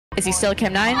Is he still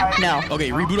Cam 9? No.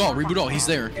 Okay, reboot all. He's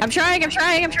there. I'm trying. I'm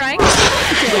gonna.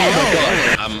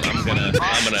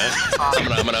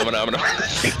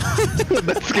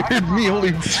 That scared me.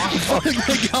 Holy fuck.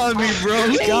 They got me, bro.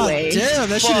 God damn,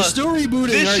 that shit is still rebooting.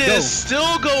 This shit is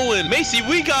still going. Macy,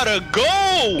 we gotta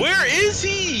go. Where is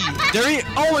he? There he.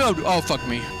 Oh my god. Oh fuck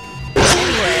me.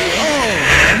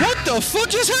 Oh, what the fuck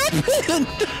just happened?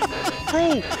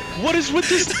 Bro, what is with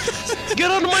this?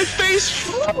 Get out of my face.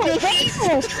 Bro,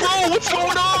 what's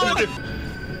going on?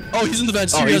 Oh, he's in the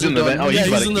vents. Oh, he's in the vent. Oh, yeah, he's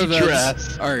in about the to eat your vents.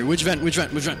 ass. Alright, which vent?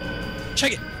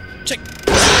 Check it.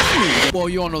 Well,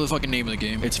 you all know the fucking name of the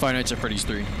game. It's Five Nights at Freddy's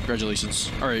 3.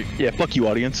 Congratulations. Alright. Yeah, fuck you,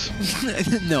 audience.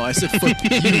 No, I said fuck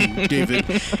you, David.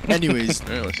 Anyways.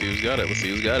 Alright, let's see who's got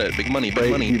it. Big money. Big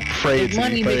money.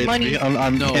 Big money.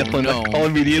 I'm canceling that call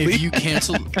immediately. If you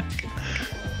cancel...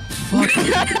 Fuck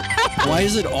you. Why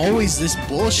is it always this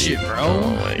bullshit, bro?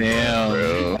 Oh my damn. God,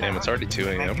 bro. Damn, it's already 2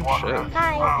 a.m. Shit.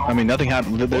 I mean, nothing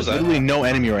happened. There's literally no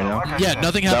enemy right now. Yeah,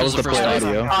 nothing happens That was the first play time.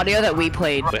 audio. Audio that we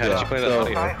played. Wait, how did you play that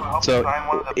audio? So,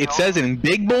 it says in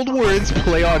big bold words,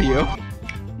 play audio.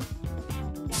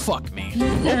 Fuck me.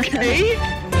 Okay.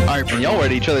 Alright, And y'all were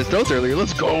at each other's throats earlier.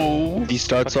 Let's go. He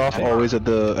starts off always at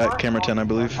camera 10, I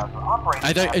believe.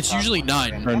 I thought it's usually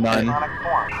 9. Or 9.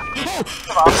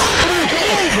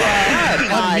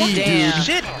 God me, damn. dude.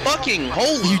 Shit fucking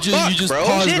holy You just bro.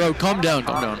 pause, Shit. bro. Calm down.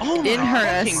 Oh Didn't my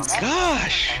hurt fucking us.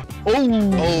 gosh.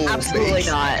 Oh. Absolutely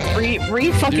not.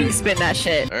 Re-fucking Dude. spin that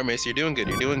shit. Alright, Macy, you're doing good.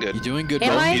 You're doing good, Am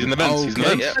bro. I? He's in the vents. Oh, He's in the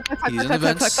okay. vents. He's in the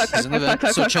vents. He's in the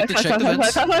vents. So check the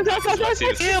vents.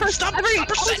 Damn, stop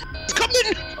 3%. It's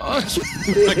coming.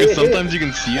 Like, sometimes you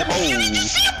can see it.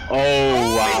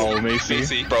 Oh, wow,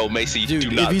 Macy. Macy, Dude, do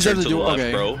if not he's turn at the to the door- left,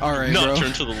 okay. bro. All right, Do not bro.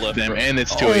 turn to the left, Damn, bro. and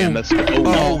it's 2 a.m. That's he's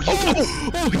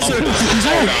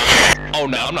Oh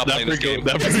no, I'm not playing this game.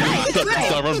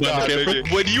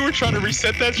 When you were trying to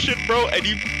reset that shit, bro, and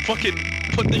you fucking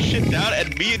put the shit down,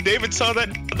 and me and David saw that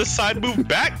the side move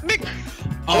back, Nick.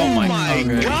 Oh my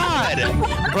god!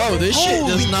 Bro, this shit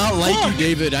does Holy not like you, fuck.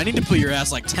 David. I need to put your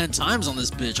ass like 10 times on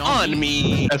this bitch. On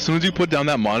me. As soon as you put down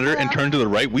that monitor and turned to the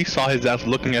right, we saw his ass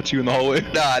looking at you in the hallway.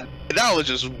 Nah, that was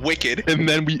just wicked. And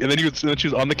then she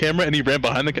was on the camera and he ran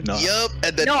behind the camera. Yup,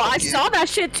 and then No, I saw that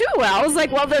shit too. I was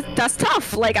like, well, that's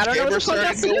tough. Like, I don't know what camera the fuck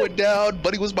that's started to going down.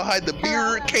 Buddy was behind the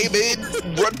mirror, came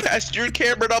in, run past your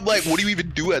camera, and I'm like, what do you even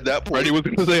do at that point? Freddy was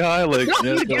gonna say hi, like, No,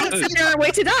 yeah, you're gonna sit there and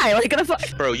wait to die. Like, gonna fuck.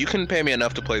 Bro, you couldn't pay me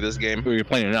enough to play this game. you're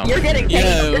playing it now. You're getting paid.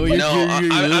 Yeah, well, No,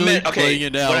 I meant okay.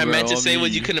 It now, What I bro. meant to say was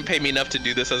mean, you couldn't pay me enough to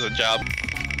do this as a job.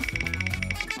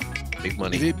 Big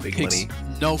money, David big picks money.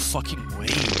 no fucking way,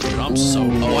 dude. I'm so.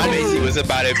 Oh, Macy was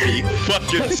about to be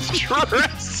fucking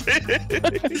stressing.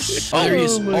 Oh, there he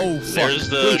is. Oh, fuck. There's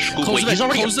the school. Close Wait, the he's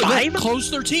already close at the 5? Close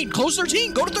 13. Close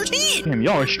 13. Go to 13. Damn,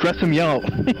 y'all are stressing me out.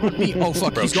 Oh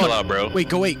fuck. Bro, He's chill gone. out, bro. Wait.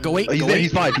 Go 8. He's there,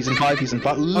 he's 5. He's in 5. He's in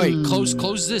 5. Ooh. Wait.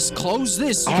 Close this. Close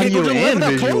this. You Audio can't go to and 11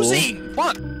 without visual. closing.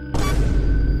 Fuck.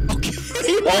 Okay.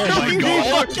 Oh my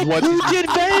god. What? Who did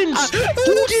vents?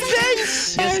 Who did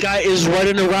vents? This guy is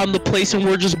running around the place and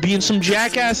we're just being some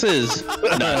jackasses.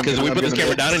 Nah, because we put this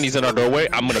camera down and he's in our doorway,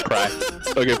 I'm gonna cry.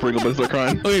 Okay, Pringle, but start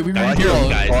crying. Okay, we I hear him,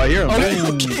 guys. Oh, I hear him.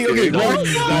 Okay.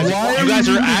 You guys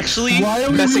are actually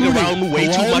messing around way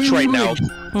too much right now.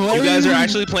 You guys are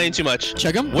actually playing too much.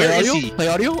 Check him. Where is audio? he? Play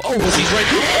audio. Oh, He's right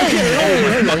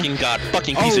there. Oh my fucking god.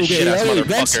 Fucking piece of shit ass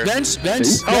motherfucker.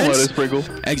 Vents. Oh, let us Pringle.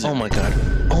 Exit. Oh my god.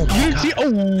 Oh my god. See? Oh.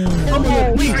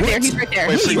 Oh, he's right there. He's right there.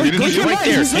 Wait, so you didn't He's see right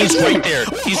it? there. He's right there.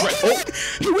 He's right. Oh.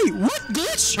 Hey, wait, what?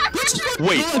 Glitch?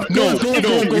 Wait,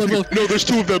 No, there's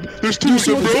 2 of them. There's 2 of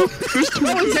them, bro. There's 2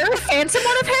 Oh, is there a phantom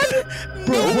one of him?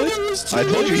 Bro, I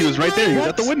told you he was right there. He was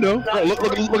at the window. Oh,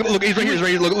 look, he's right here. He's right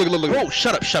here. Look. Bro,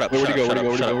 shut up. Where'd he go?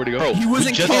 Where'd he go? Bro, He was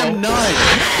in just- Cam 9.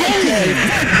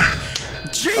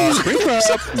 Jesus.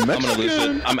 I'm gonna lose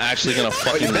it. I'm actually gonna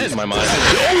fucking lose my mind.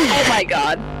 Oh my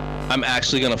god. I'm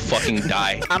actually gonna fucking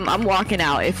die. I'm walking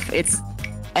out if it's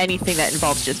anything that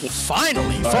involves just me.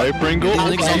 Finally. Alright, Pringle.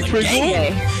 Alright,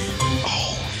 Okay.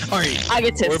 Alright. I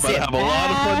get to We're about sit to have a lot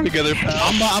of fun back. together, pal.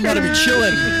 I'm about to be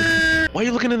chilling. Why are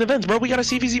you looking in the vents, bro? We gotta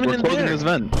see if he's even We're in closing there. his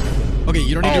vent. Okay,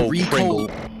 you don't need Oh, to recall. Pringle.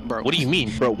 Bro, What do you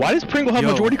mean? Bro, why does Pringle have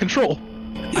Yo. majority control?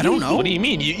 I don't know. What do you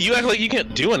mean? You act like you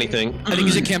can't do anything. I think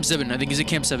he's at Camp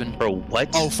 7. Bro, what?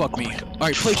 Oh, fuck me.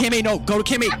 Alright, play Cam 8. No, go to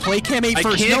Cam 8. Play Cam 8 I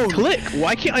first. can't No. click.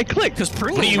 Why can't I click? Because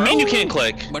Pringle, What do you mean you can't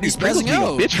click? But he's Pringle's pressing being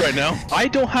a out. bitch right now. I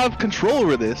don't have control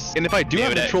over this. And if I do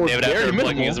have control, it's David after very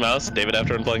unplugging his minimal. mouse. David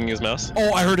after unplugging his mouse.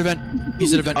 Oh, I heard event.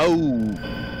 He's at event.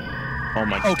 Oh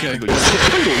my god. Okay. Pringle, you're so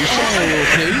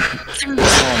Okay.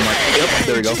 Oh my. Yep,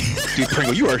 there we go. Dude,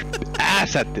 Pringle, you are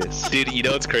ass at this. Dude, you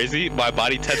know what's crazy? My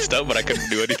body tensed up, but I couldn't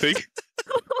do anything.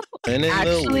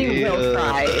 actually will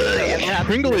cry.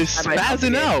 Pringle is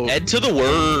spazzing out. Head to the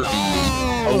word.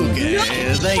 Okay,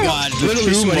 thank God. Literally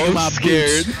two sweating in my most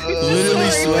scared. boots.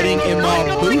 Literally sweating in my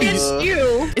going booties. against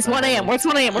you. It's 1 a.m. It's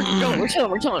 1 a.m. We're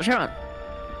chilling. We're chilling.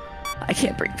 I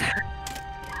can't breathe.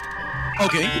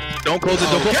 Okay. Don't close it.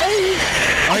 Don't close it.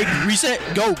 Alright, reset.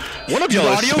 Go. One of Do y'all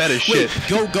the is audio. sped as shit.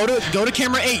 Wait, go to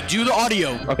camera 8. Do the audio.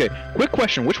 Okay, quick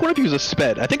question. Which one of you is a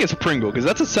sped? I think it's Pringle, because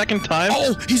that's the second time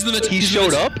Oh, he's in the vents. he He's in the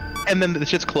showed vents. up, and then the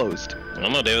shit's closed. I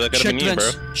don't know, David. That gotta Check be the me,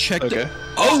 bro. vents. Check Okay. the.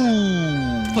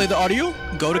 Oh. Play the audio.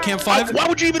 Go to cam 5. Why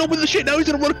would you even open the shit? Now he's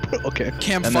gonna run. Okay.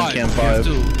 Cam and 5. Then cam 5.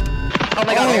 You have to- Oh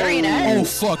my God, Marionette. Oh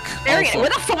fuck. Marionette, Oh, where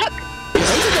the fuck? fuck.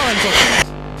 Those are gone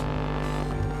fucking.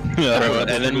 Yeah, Bro,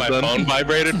 and then my phone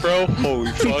vibrated, bro. Holy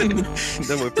fuck.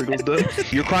 Then my Pringle's done.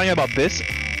 You're crying about this?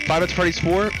 5 Nights at Freddy's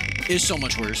 4? Is so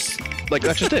much worse. Like,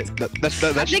 that's just it. That's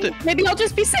I just it. think maybe I'll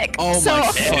just be sick. Oh so, my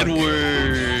fuck.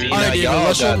 Edward. Alright, David,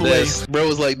 let's show him the way. Bro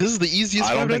was like, this is the easiest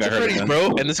I don't 5 think Nights I at heard it, Freddy's, man.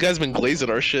 bro. And this guy's been glazing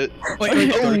our shit. Wait,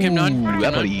 go to cam 9.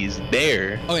 That buddy's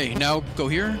there. Okay, now go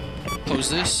here. Close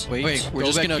this. Wait, we're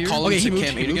just gonna call Okay, him he to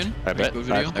cam 8 again. I bet. Go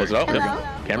video. Close it out. Hello?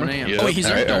 Camera. 1 a.m. Yeah. Oh, wait, he's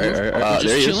there. Don't move. Alright, We're there just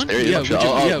he is. chilling. There he is.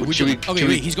 Yeah, Should we- okay,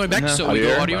 wait, he's going back, so we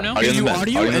go audio now. Audio We do and then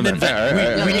audio vent. and then vent. Alright,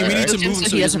 We alright, need to alright. move him So so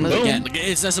he he doesn't doesn't move move. again. Like,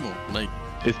 it's that simple. Like,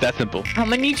 It's that simple. I'm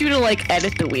gonna need you to like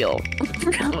edit the wheel.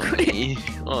 Real quick.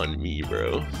 On me,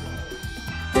 bro.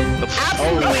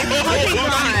 Absolutely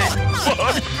not.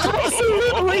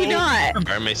 Absolutely not.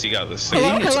 Alright, Mace, you got this.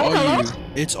 Hello, it's hello, all hello. you.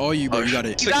 It's all you, bro. You got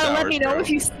it. You 6 gotta let hours, me know bro. if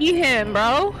you see him,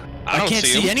 bro. I don't can't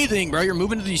see him. anything, bro. You're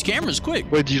moving to these cameras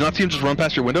quick. Wait, did you not see him just run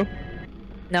past your window?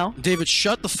 No. David,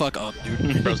 shut the fuck up,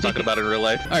 dude. Bro's talking about it in real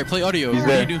life. Alright, play audio. He's What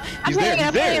do there. you do? I'm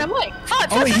playing. Fuck,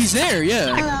 Oh, wait, he's there,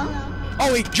 yeah. Hello.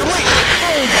 Oh, wait, Joey!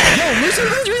 Oh, yo, listen,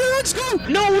 let's go!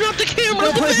 No, not the camera.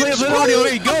 No, play audio,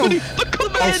 there you go! The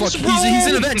Oh, fuck, he's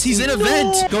in events, he's in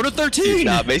events! Go to 13!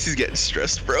 Nah, Macy's getting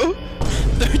stressed, bro. Oh,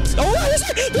 that's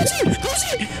it!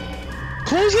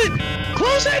 Close it.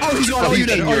 Close it. Oh, he's gone. Oh, Oh, he's you're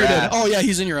dead. in Oh, your you're dead. ass. Oh, yeah,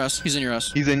 he's in your ass. He's in your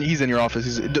ass. He's in your office.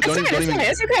 He's don't It's okay, don't even.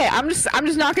 it's okay. I'm just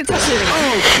not gonna touch it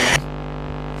anymore.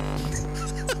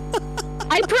 Oh,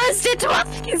 I pressed it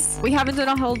twice. We haven't done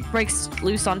a whole breaks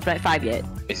loose on 5 yet.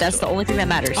 That's the only thing that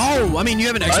matters. oh, I mean, you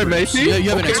have an expert. Macy. Yeah, you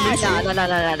have an Okay,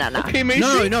 expert. No. Okay, Macy. No,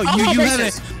 Oh, you have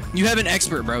racist. you have an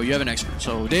expert, bro. You have an expert.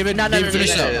 So, David, No, David,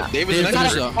 finish no, it no, up. David's David, an finish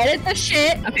expert. it up. Edit the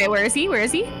shit. Okay, where is he?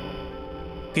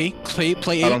 Okay,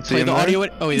 play I 8. don't see Play him the there. audio.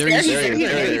 Oh, wait, there he is.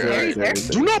 He's there.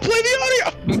 Do not play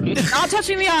the audio. Not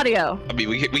touching the audio. I mean,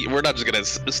 we're not just gonna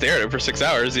stare at him for 6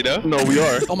 hours, you know? No, we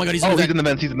are. Oh my God, he's in Oh, the he's in vent. the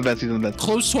vents. He's in the vents.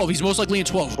 Close 12. He's most likely in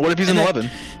 12. What if he's in And then-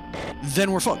 11?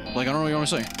 Then we're fucked. Like, I don't know what you want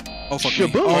to say. Oh, fuck me.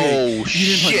 Shaboom. yeah. Oh, You didn't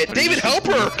play shit. the- David, help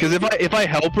her. Because if I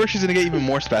help her, she's gonna get even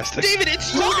more spastic. David,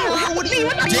 it's you. What do you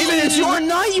want? David, it's your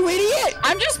night, you idiot!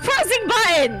 I'm just pressing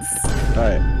buttons. All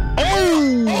right.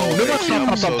 Oh, No, Macy,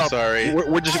 I'm so stop. sorry.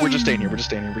 We're just staying here. We're just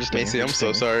staying here. Macy, I'm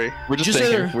so sorry. We're just Just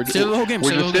staying stay here. there. We're Stay there the whole game.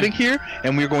 We're Stay the just whole sitting here,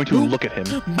 and we're going to look at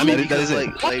him. I mean, that is it.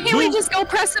 Why can't we just go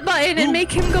press a button and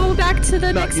make him go back to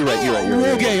the No, next you're right. You're right. floor? You're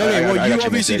right. Okay, I well, got you Macy,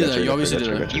 obviously I got did that. you, You obviously I got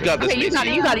did you, that. I got You got this, Okay, you got Macy.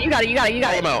 it. You got it.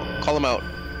 Call him out. Call him out.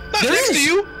 Not There next he to is.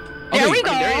 you. There we Okay,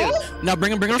 go. There he is. Now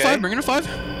bring him a Okay. 5. Bring him a 5.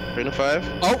 Bring a 5.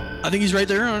 Oh, I think he's right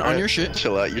there on Alright, your shit.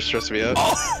 Chill out. You're stressing me out.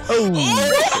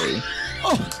 Oh.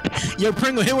 Oh, yo,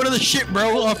 Pringle, hit one of the shit,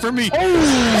 bro, for me.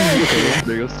 Okay,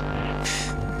 there he goes.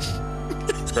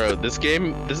 Bro, this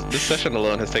game, this session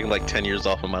alone has taken like 10 years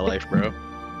off of my life, bro.